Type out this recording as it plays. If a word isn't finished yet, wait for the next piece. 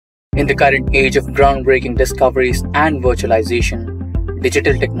In the current age of groundbreaking discoveries and virtualization,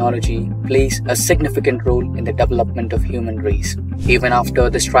 digital technology plays a significant role in the development of human race. Even after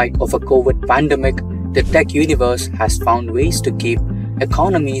the strike of a COVID pandemic, the tech universe has found ways to keep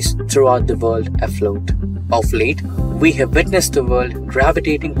economies throughout the world afloat. Of late, we have witnessed the world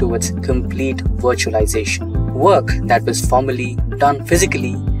gravitating towards complete virtualization. Work that was formerly done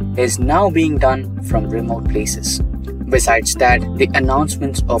physically is now being done from remote places. Besides that, the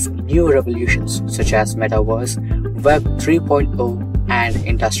announcements of new revolutions such as Metaverse, Web 3.0 and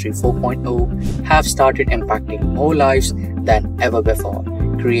Industry 4.0 have started impacting more lives than ever before,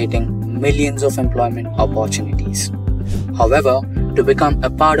 creating millions of employment opportunities. However, to become a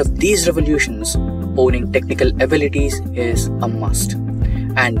part of these revolutions, owning technical abilities is a must.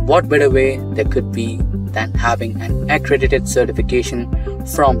 And what better way there could be than having an accredited certification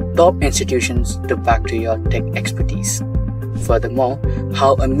from top institutions to back to your tech expertise. Furthermore,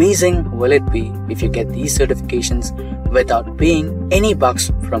 how amazing will it be if you get these certifications without paying any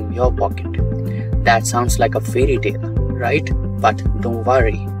bucks from your pocket? That sounds like a fairy tale, right? But don't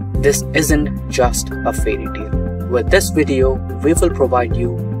worry, this isn't just a fairy tale. With this video, we will provide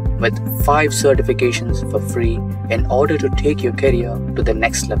you with 5 certifications for free in order to take your career to the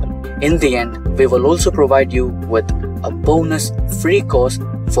next level. In the end, we will also provide you with a bonus free course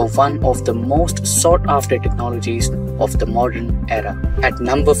for one of the most sought after technologies of the modern era. At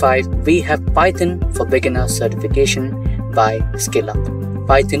number 5, we have Python for Beginner certification by SkillUp.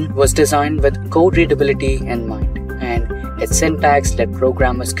 Python was designed with code readability in mind, and its syntax let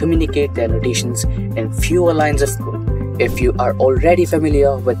programmers communicate their notations in fewer lines of code. If you are already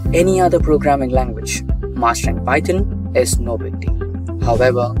familiar with any other programming language, mastering Python is no big deal.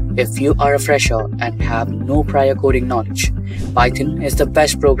 However, if you are a fresher and have no prior coding knowledge, Python is the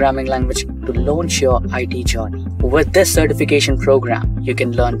best programming language to launch your IT journey. With this certification program, you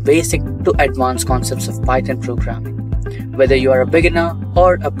can learn basic to advanced concepts of Python programming, whether you are a beginner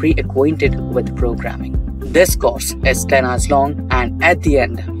or a pre-acquainted with programming. This course is 10 hours long, and at the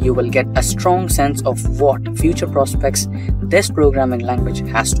end, you will get a strong sense of what future prospects this programming language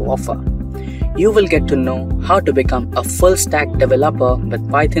has to offer. You will get to know how to become a full-stack developer with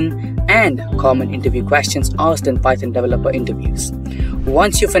Python and common interview questions asked in Python developer interviews.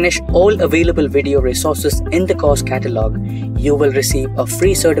 Once you finish all available video resources in the course catalog, you will receive a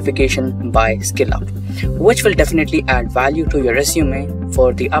free certification by SkillUp, which will definitely add value to your resume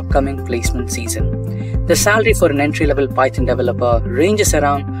for the upcoming placement season. The salary for an entry-level Python developer ranges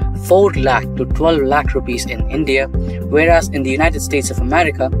around 4 lakh to 12 lakh rupees in India, whereas in the United States of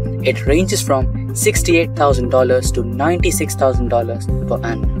America, it ranges from $68,000 to $96,000 per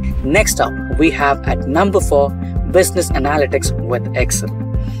annum. Next up, we have at number 4, Business Analytics with Excel.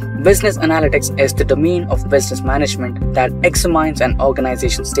 Business Analytics is the domain of business management that examines an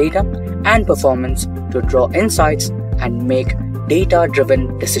organization's data and performance to draw insights and make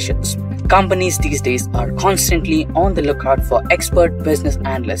data-driven decisions. Companies these days are constantly on the lookout for expert business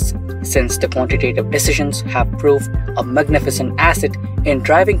analysts, since the quantitative decisions have proved a magnificent asset in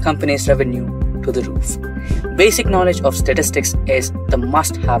driving companies' revenue to the roof. Basic knowledge of statistics is the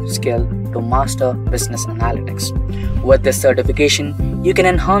must-have skill to master business analytics. With this certification, you can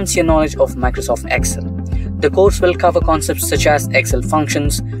enhance your knowledge of Microsoft Excel. The course will cover concepts such as Excel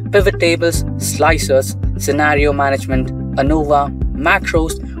functions, pivot tables, slicers, scenario management, ANOVA,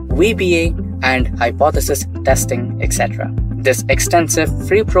 macros, VBA, and hypothesis testing, etc. This extensive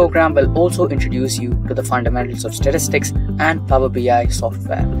free program will also introduce you to the fundamentals of statistics and Power BI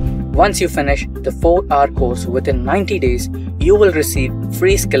software. Once you finish the 4-hour course within 90 days, you will receive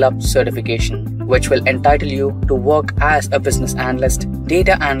free SkillUp certification, which will entitle you to work as a business analyst,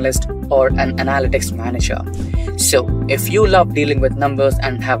 data analyst, or an analytics manager. So, if you love dealing with numbers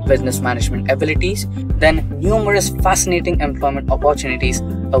and have business management abilities, then numerous fascinating employment opportunities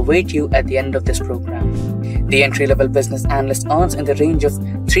await you at the end of this program. The entry-level business analyst earns in the range of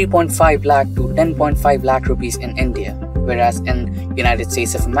 3.5 lakh to 10.5 lakh rupees in India, whereas in United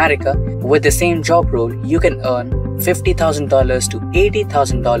States of America, with the same job role, you can earn $50,000 to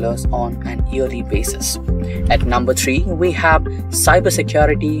 $80,000 on an yearly basis. At number 3, we have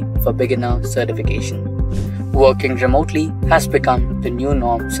Cybersecurity for Beginner certification. Working remotely has become the new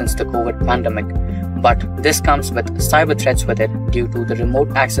norm since the COVID pandemic, but this comes with cyber threats with it due to the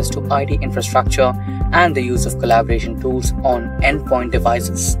remote access to IT infrastructure and the use of collaboration tools on endpoint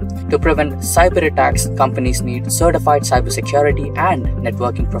devices. To prevent cyber attacks, companies need certified cybersecurity and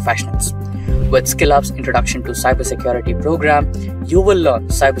networking professionals. With SkillUp's Introduction to Cybersecurity program, you will learn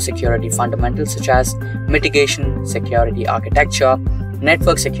cybersecurity fundamentals such as mitigation, security architecture,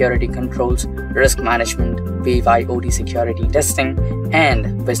 network security controls, risk management, BYOD security testing,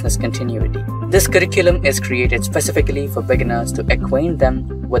 and business continuity. This curriculum is created specifically for beginners to acquaint them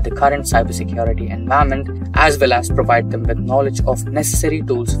with the current cybersecurity environment, as well as provide them with knowledge of necessary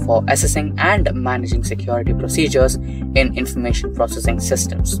tools for assessing and managing security procedures in information processing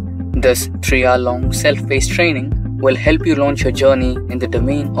systems. This 3-hour-long self-paced training will help you launch your journey in the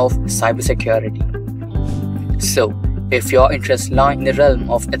domain of cybersecurity. So, if your interests lie in the realm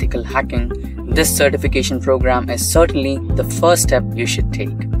of ethical hacking, this certification program is certainly the first step you should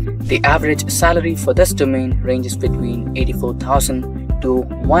take. The average salary for this domain ranges between $84,000 to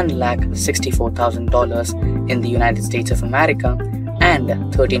 $1,64,000 in the United States of America and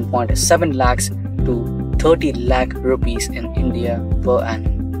 13.7 lakhs to 30 lakh rupees in India per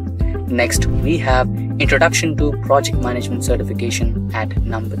annum. Next, we have Introduction to Project Management Certification at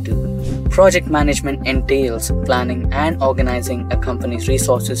number 2. Project management entails planning and organizing a company's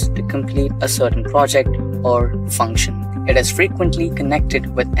resources to complete a certain project or function. It is frequently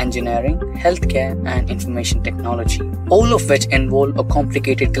connected with engineering, healthcare, and information technology, all of which involve a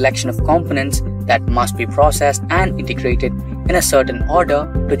complicated collection of components that must be processed and integrated in a certain order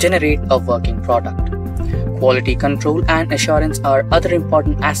to generate a working product. Quality control and assurance are other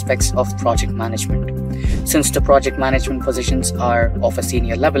important aspects of project management. Since the project management positions are of a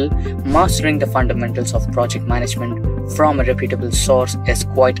senior level, mastering the fundamentals of project management from a reputable source is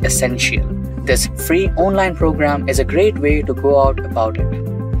quite essential. This free online program is a great way to go out about it.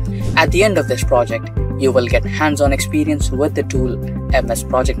 At the end of this project, you will get hands-on experience with the tool MS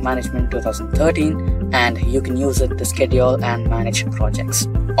Project Management 2013, and you can use it to schedule and manage projects.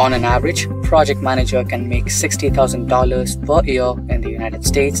 On an average, project manager can make $60,000 per year in the United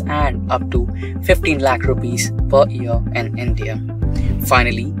States and up to 15 lakh rupees per year in India.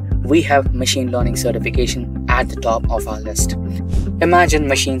 Finally, we have machine learning certification at the top of our list. Imagine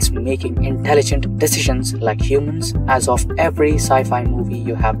machines making intelligent decisions like humans, as of every sci-fi movie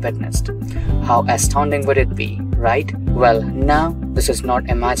you have witnessed. How astounding would it be, right? Well, now this is not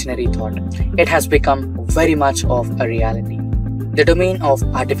imaginary thought. It has become very much of a reality. The domain of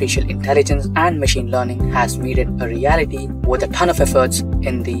artificial intelligence and machine learning has made it a reality with a ton of efforts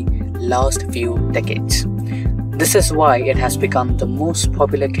in the last few decades. This is why it has become the most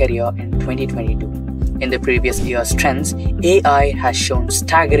popular career in 2022. In the previous year's trends, AI has shown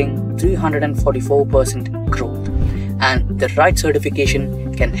staggering 344% growth, and the right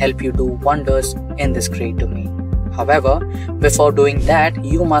certification can help you do wonders in this great domain. However, before doing that,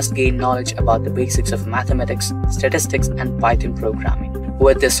 you must gain knowledge about the basics of mathematics, statistics, and Python programming.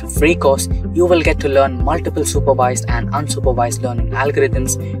 With this free course, you will get to learn multiple supervised and unsupervised learning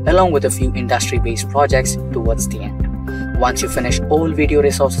algorithms along with a few industry-based projects towards the end. Once you finish all video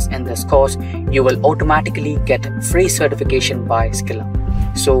resources in this course, you will automatically get free certification by SkillUp.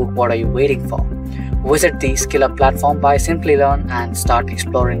 So what are you waiting for? Visit the SkillUp platform by Simplilearn and start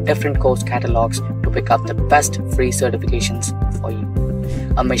exploring different course catalogs to pick up the best free certifications for you.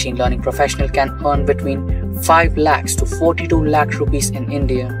 A machine learning professional can earn between 5 lakhs to 42 lakh rupees in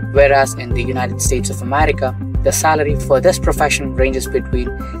India, whereas in the United States of America, the salary for this profession ranges between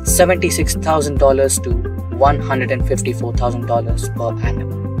 $76,000 to $154,000 per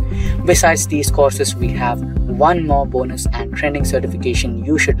annum. Besides these courses, we have one more bonus and trending certification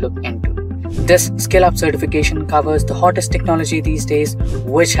you should look into. This SkillUp certification covers the hottest technology these days,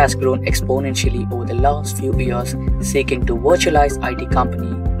 which has grown exponentially over the last few years, seeking to virtualize IT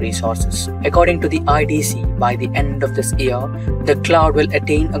company resources. According to the IDC, by the end of this year, the cloud will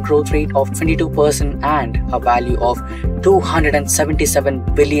attain a growth rate of 22% and a value of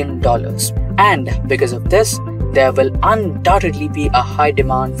 $277 billion. And because of this, there will undoubtedly be a high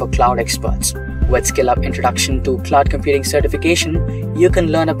demand for cloud experts. With SkillUp Introduction to Cloud Computing Certification, you can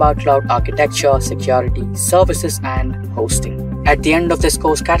learn about cloud architecture, security, services, and hosting. At the end of this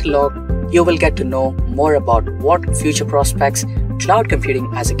course catalog, you will get to know more about what future prospects cloud computing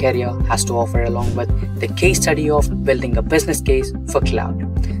as a career has to offer, along with the case study of building a business case for cloud.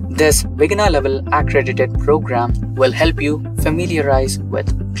 This beginner-level accredited program will help you familiarize with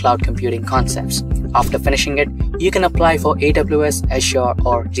cloud computing concepts. After finishing it, you can apply for AWS, Azure,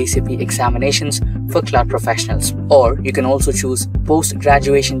 or GCP examinations for cloud professionals. Or you can also choose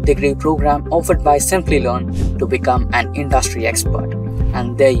post-graduation degree program offered by Simplilearn to become an industry expert.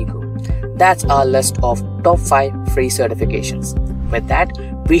 And there you go. That's our list of top 5 free certifications. With that,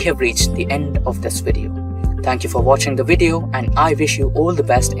 we have reached the end of this video. Thank you for watching the video, and I wish you all the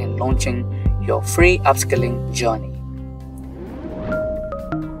best in launching your free upskilling journey.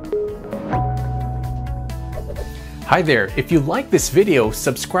 Hi there, if you like this video,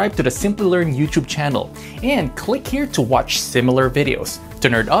 subscribe to the Simplilearn YouTube channel and click here to watch similar videos. To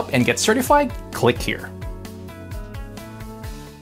nerd up and get certified, click here.